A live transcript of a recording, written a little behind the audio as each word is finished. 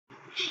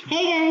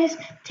Hey guys,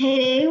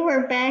 today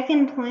we're back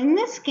and playing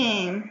this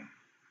game.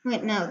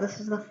 Wait, no, this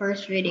is the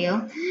first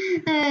video.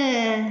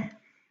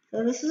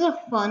 So this is a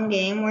fun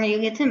game where you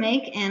get to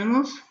make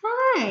animals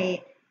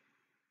fight.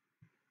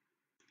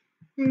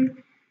 And,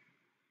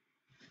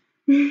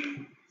 so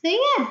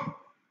yeah,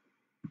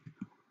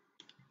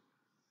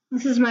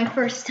 this is my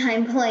first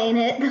time playing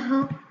it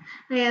though.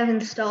 I have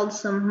installed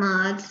some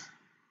mods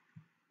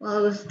while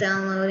I was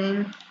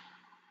downloading.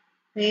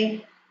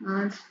 See,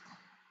 mods.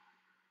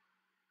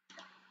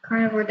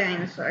 Carnivore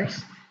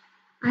dinosaurs.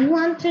 I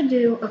want to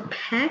do a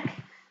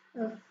pack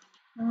of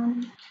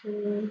 1,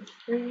 2,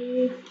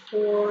 3,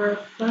 4,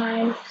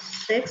 5,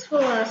 6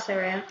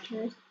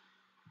 velociraptors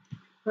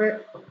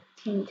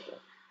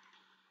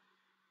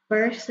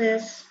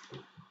versus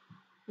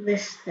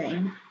this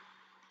thing,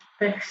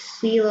 the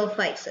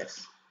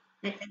Coelophysis.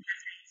 I think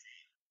that's how you say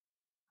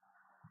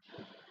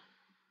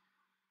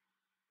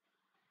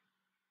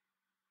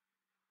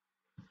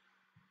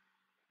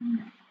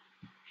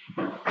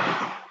it.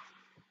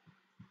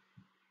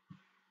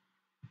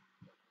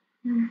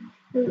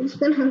 Who's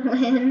gonna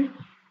win?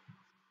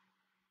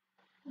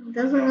 It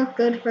doesn't look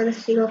good for the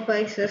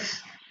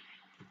Coelophysis.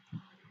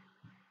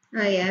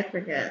 Oh yeah, I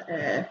forgot.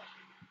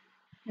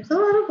 There's a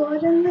lot of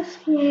blood in this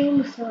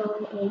game,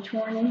 so age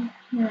warning.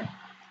 Yeah,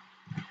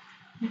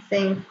 I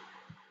think.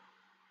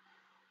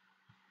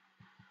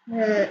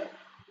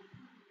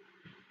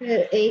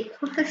 8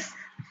 plus.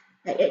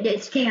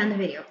 It's K on the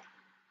video.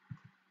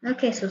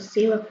 Okay, so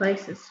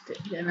Coelophysis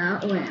did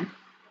not win.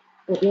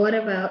 But what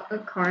about a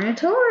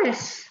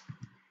Carnotaurus?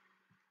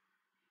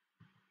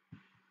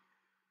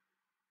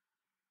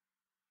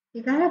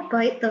 You gotta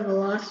bite the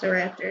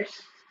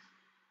velociraptors.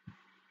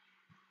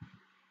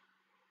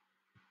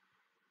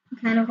 I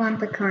kind of want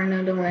the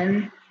Carno to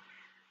win.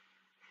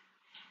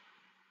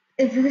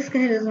 If this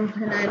guy doesn't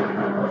win, I don't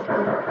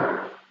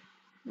know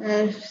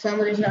if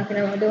somebody's knocking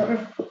on my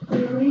door.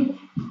 Really?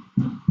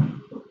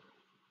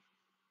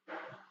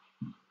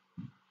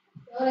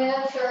 Oh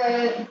yeah, that's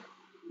right.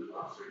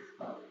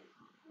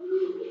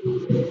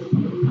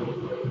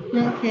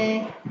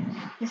 Okay.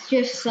 It's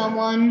just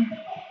someone.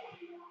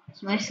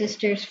 It's my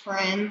sister's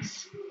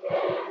friends.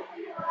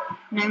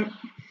 And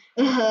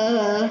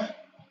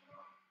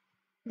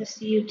this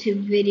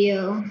YouTube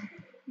video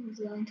is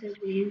going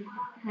to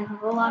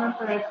have a lot of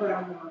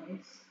background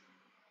noise.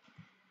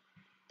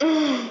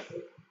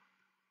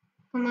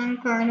 Come on,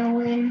 Carno,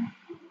 win.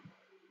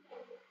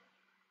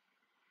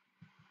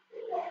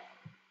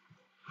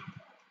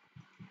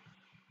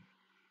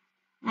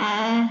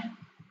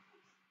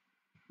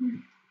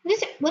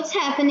 What's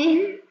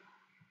happening?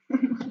 Oh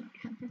my god.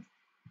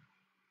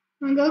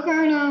 Come on, go,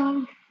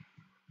 Carno.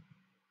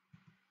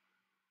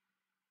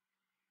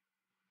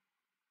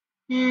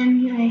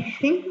 And I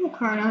think the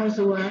Carno has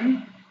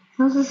won.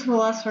 How's this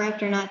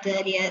Velociraptor not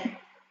dead yet?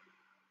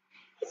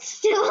 It's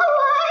still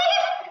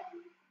alive!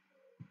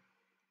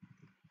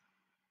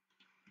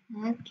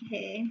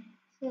 Okay,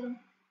 so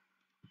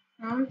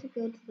I want to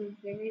go to the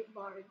very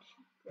large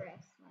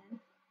grassland.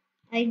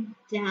 I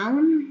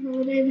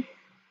downloaded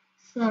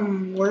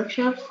some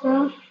workshop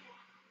stuff.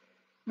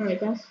 Oh wait,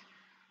 that's...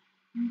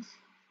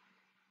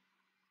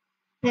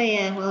 Oh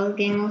yeah, while the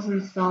game was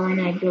installing,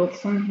 I built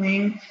some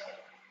things.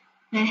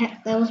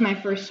 That was my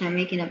first time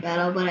making a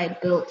battle, but I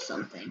built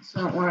something,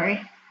 so don't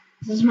worry.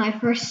 This is my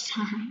first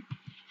time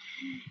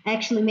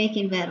actually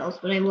making battles,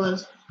 but I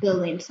was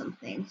building some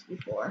things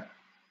before.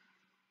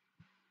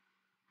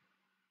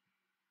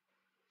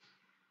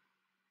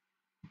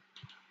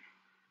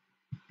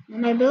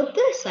 And I built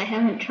this. I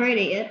haven't tried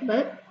it yet,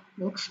 but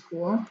looks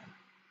cool.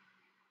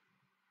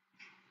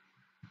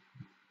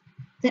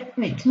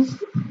 Wait, does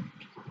the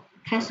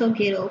castle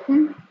gate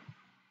open?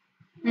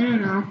 I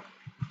don't know.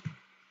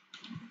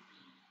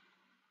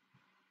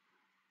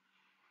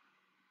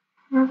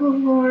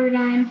 Herbivore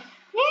dine.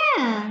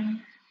 Yeah!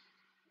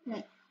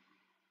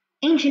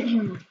 Ancient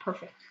humans,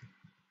 perfect.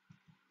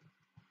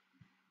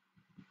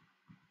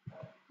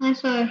 I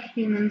saw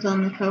humans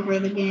on the cover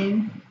of the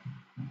game.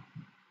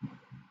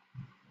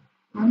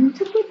 I want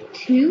to put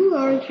 2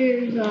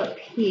 archers up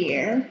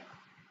here,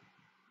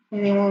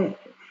 and they won't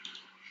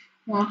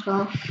walk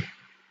off.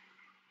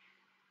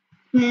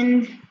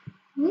 Then,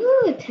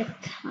 ooh, a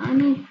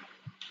tectonic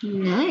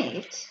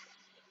knight.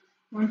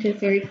 1, 2,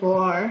 3,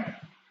 4.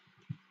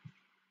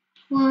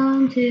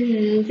 1,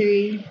 2,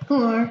 3,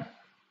 4.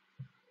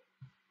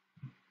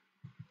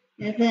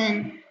 And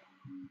then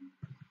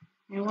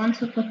I want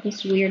to put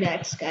this weird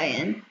X guy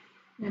in.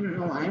 I don't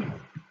know why.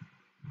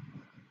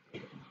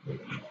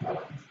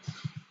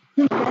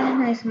 He's got a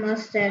nice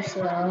mustache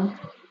though.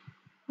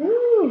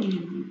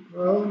 Ooh,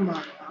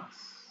 Romanos.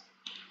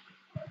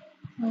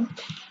 And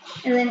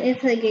then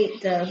if the gate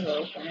does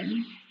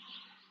open,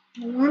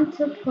 I want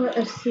to put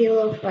a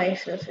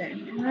Coelophysis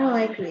in. I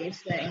like these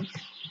things.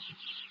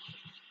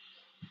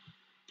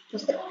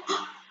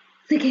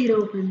 The gate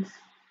opens.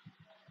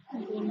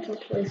 I'm going to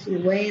place you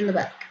way in the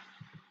back.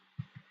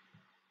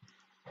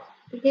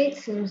 The gate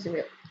seems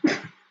real.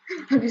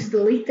 I'll just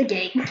delete the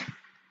gate.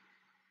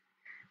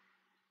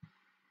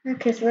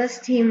 Okay, so that's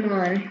team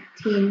 1.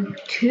 Team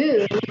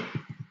 2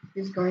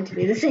 is going to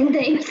be the same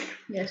thing.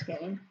 Just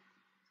kidding.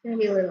 It's going to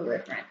be a little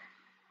different.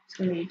 It's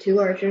going to be 2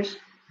 archers.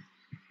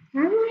 I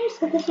realized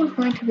that this one's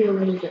going to be a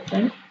little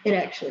different. It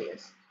actually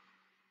is.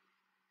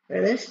 For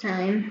this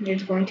time,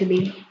 there's going to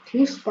be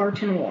 2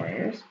 Spartan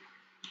warriors.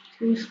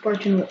 3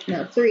 Spartan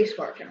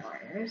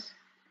warriors.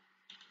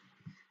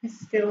 I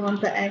still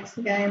want the X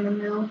guy in the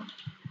middle.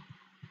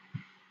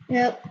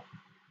 Yep.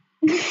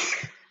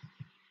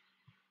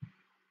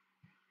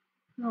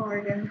 No,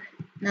 we're good.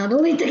 Now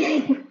delete the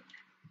game.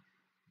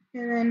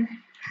 And then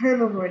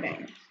herbivore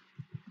dinosaurs.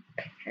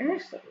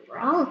 There's the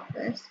raw of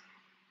this.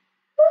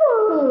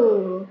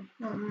 Ooh.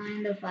 Don't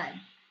mind if I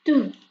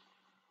do.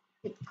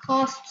 It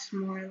costs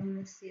more than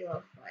the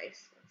seal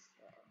price.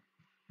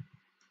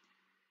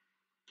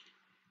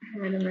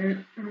 Wait a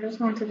minute. I just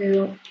want to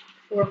do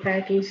 4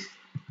 packies.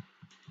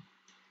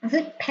 Is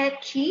it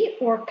Packy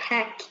or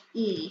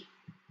Packy?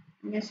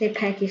 I'm gonna say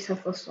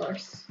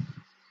Pachycephalosaurus.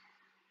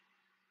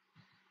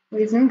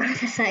 Please don't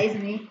criticize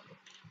me.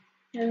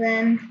 And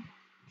then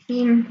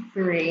team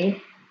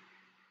 3.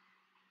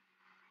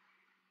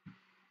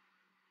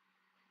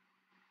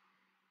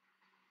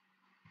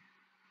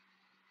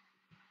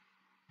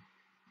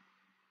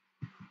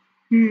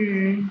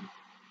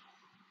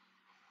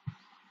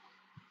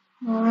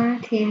 Our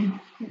team.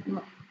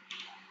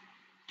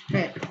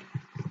 Wait.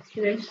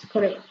 Should I just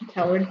put a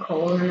coward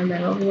Cole in the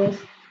middle of this?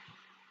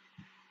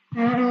 I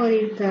don't know what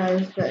he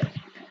does, but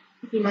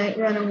he might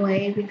run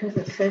away because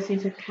it says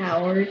he's a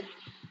coward.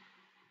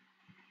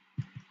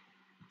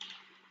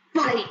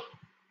 Fight!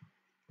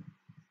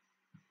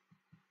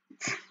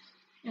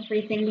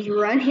 Everything's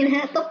running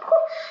at the pool.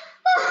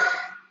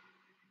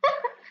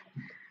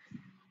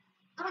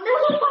 I'm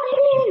never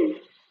fighting!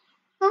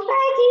 The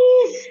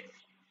baggies!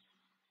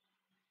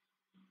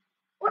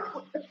 What?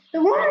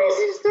 The one is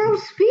just throw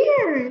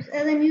spears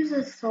and then use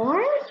a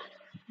sword?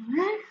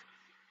 What?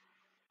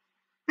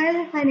 How are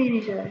they fighting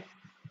each other?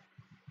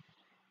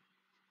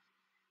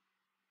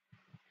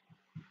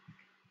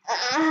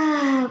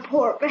 Ah,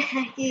 poor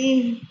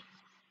Becky.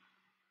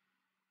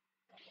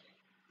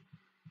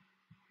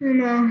 Oh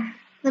no.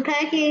 The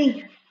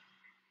Becky.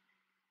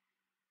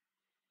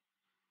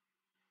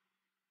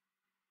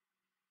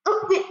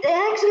 Oh, they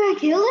actually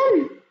kill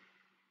him?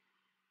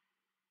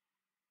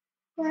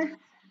 What?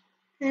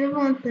 I don't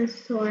want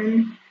this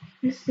one.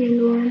 This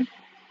single one.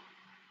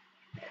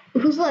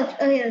 Who's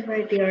left? Oh yeah, that's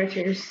right, the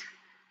archers.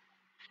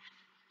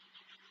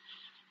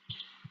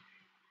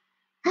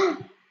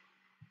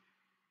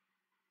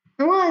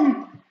 I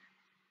won!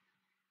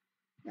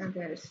 Oh,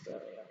 there's still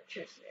the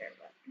archers there,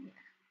 but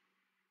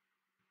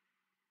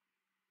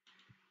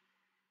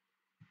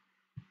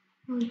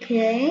yeah.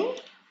 Okay.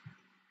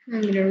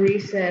 I'm gonna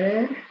reset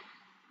it.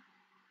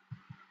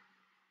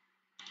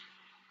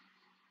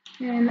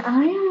 And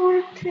I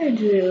want to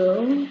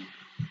do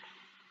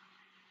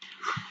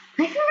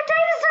my favorite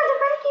dinosaur, the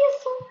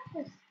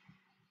Brachiosaurus.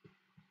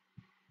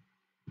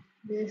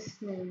 This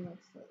thing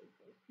looks like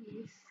a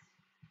piece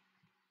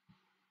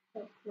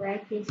of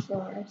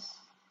Brachiosaurus.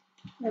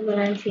 But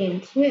I'm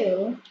team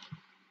 2.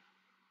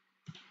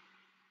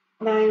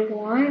 And I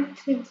want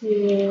to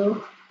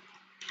do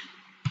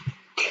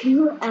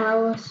 2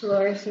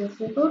 Allosauruses.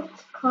 They both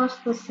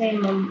cost the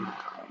same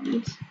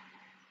amount.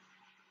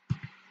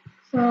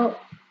 So,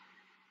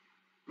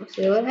 we'll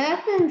see what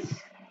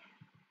happens.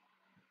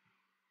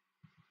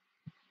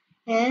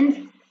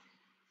 And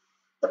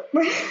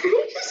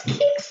he just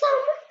kicks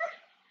over.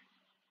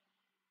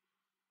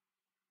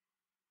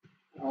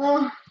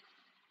 Oh,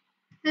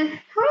 how are the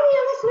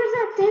Allosaurs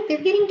not dead?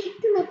 They're getting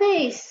kicked in the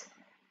face.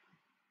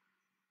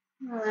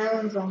 Oh, that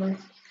one's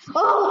almost.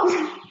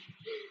 Oh!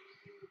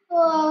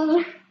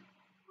 Oh,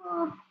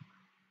 oh.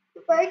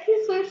 The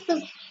Brachiosaurus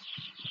just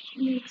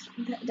makes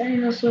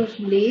dinosaurs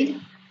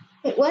bleed.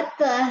 Wait, what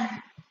the?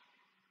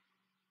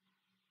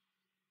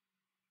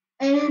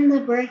 And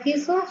the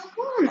Brachiosaurus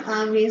won,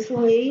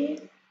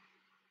 obviously.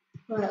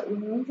 But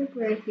will the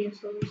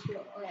Brachiosaurus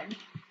win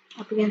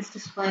up against the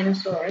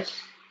Spinosaurus?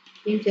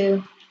 Team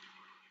 2.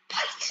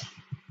 Fight!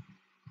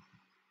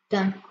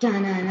 Dun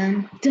dun dun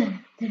dun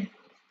dun dun.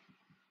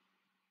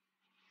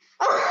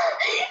 Oh!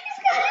 He's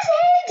got his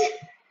head!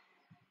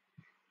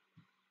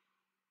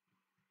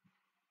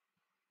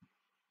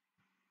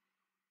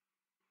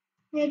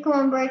 Hey, come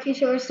on,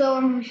 Brachiosaurus,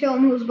 show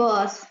him who's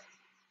boss.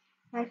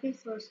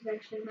 Brachiosaurus is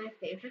actually my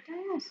favorite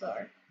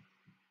dinosaur.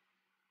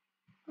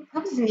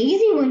 That was an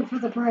easy one for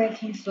the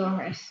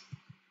Brachiosaurus.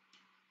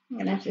 I'm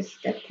gonna have to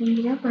step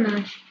things up a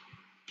notch.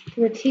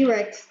 To the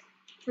T-Rex.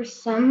 For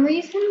some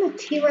reason, the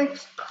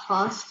T-Rex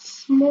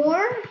costs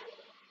more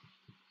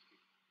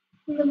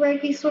than the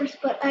Brachiosaurus,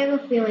 but I have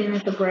a feeling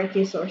that the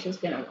Brachiosaurus is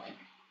gonna win.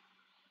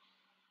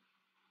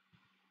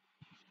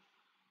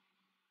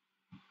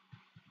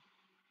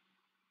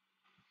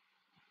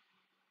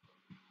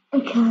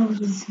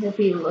 Because if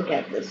you look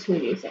at this, who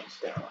do you think's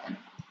gonna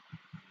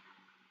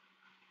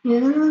win?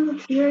 Even though the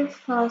T-Rex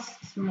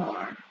costs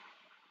more.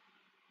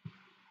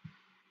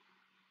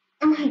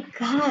 Oh my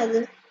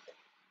god.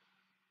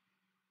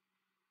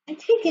 I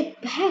take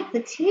it back.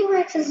 The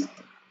T-Rex has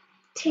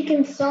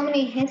taken so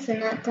many hits and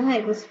not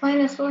died. The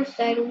Spinosaurus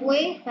died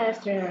way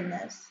faster than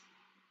this.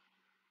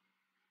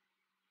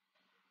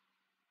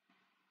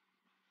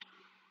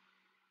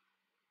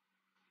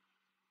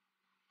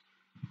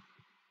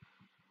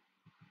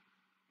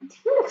 The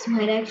T-Rex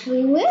might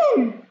actually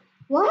win.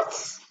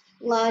 What?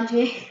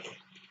 Logic.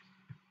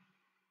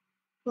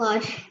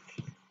 Logic.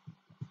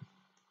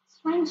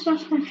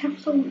 Spinosaurus might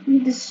absolutely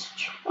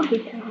destroy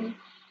them.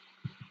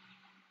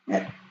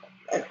 Uh,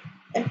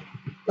 uh,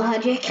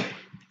 Logic.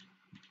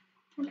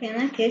 Okay, in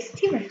that case,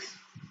 T-Rex.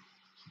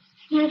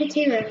 Not the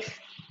T-Rex.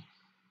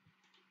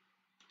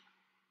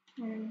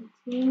 And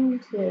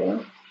team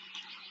 2.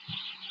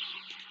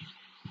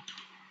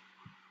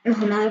 Oh,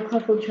 not a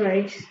couple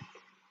tries.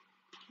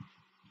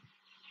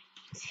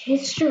 It's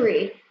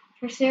history.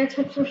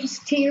 Triceratops versus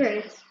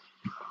T-Rex.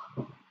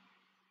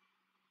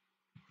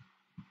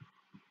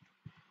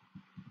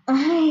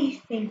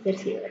 I think the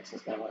T-Rex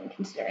is going to win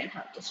considering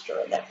how it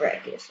destroyed that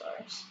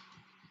Brachiosaurus.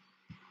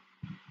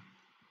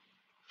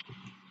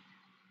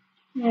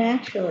 Yeah,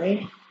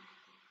 actually.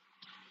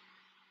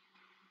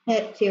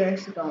 That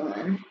T-Rex is going to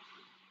win.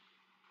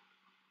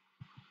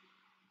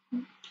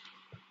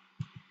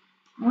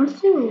 I want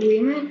to do a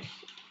rematch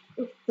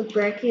with the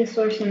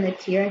Brachiosaurus and the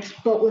T-Rex,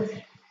 but with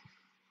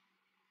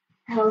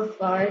health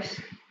bars.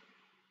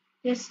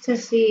 Just to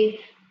see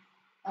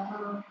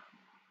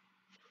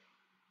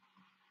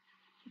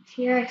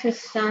T-Rex's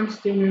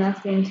stomps do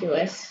nothing to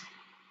us.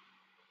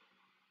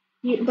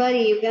 Buddy,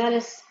 you got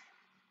us.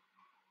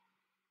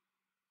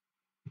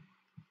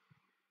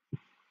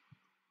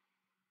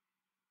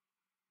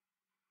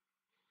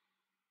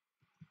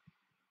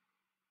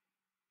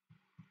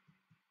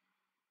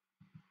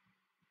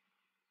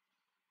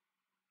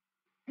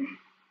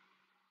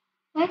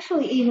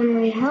 Actually,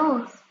 evenly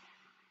health.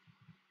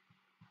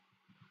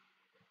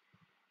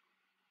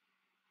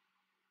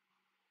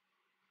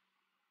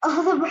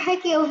 Oh, the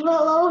Brachio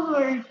fell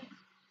over.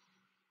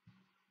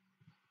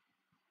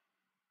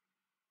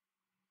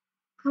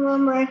 Come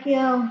on,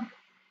 Brachio.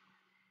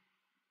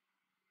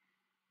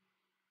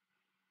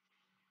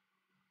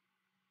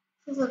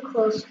 This is a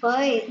close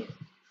fight.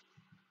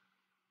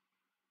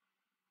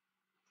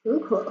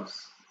 Too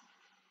close.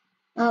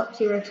 Oh,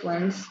 T-Rex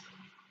wins.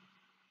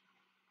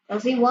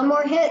 Does he one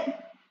more hit?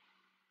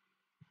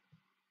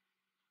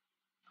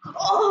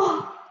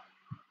 Oh!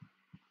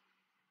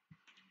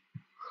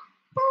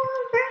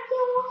 Oh,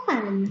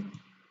 Brachio won.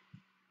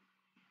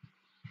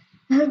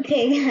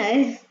 Okay,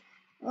 guys.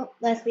 Well,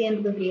 that's the end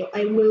of the video.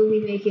 I will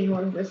be making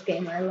more of this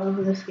game. I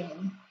love this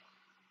game.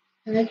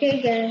 Okay,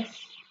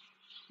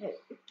 guys.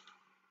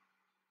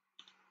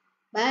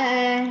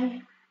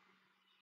 Bye.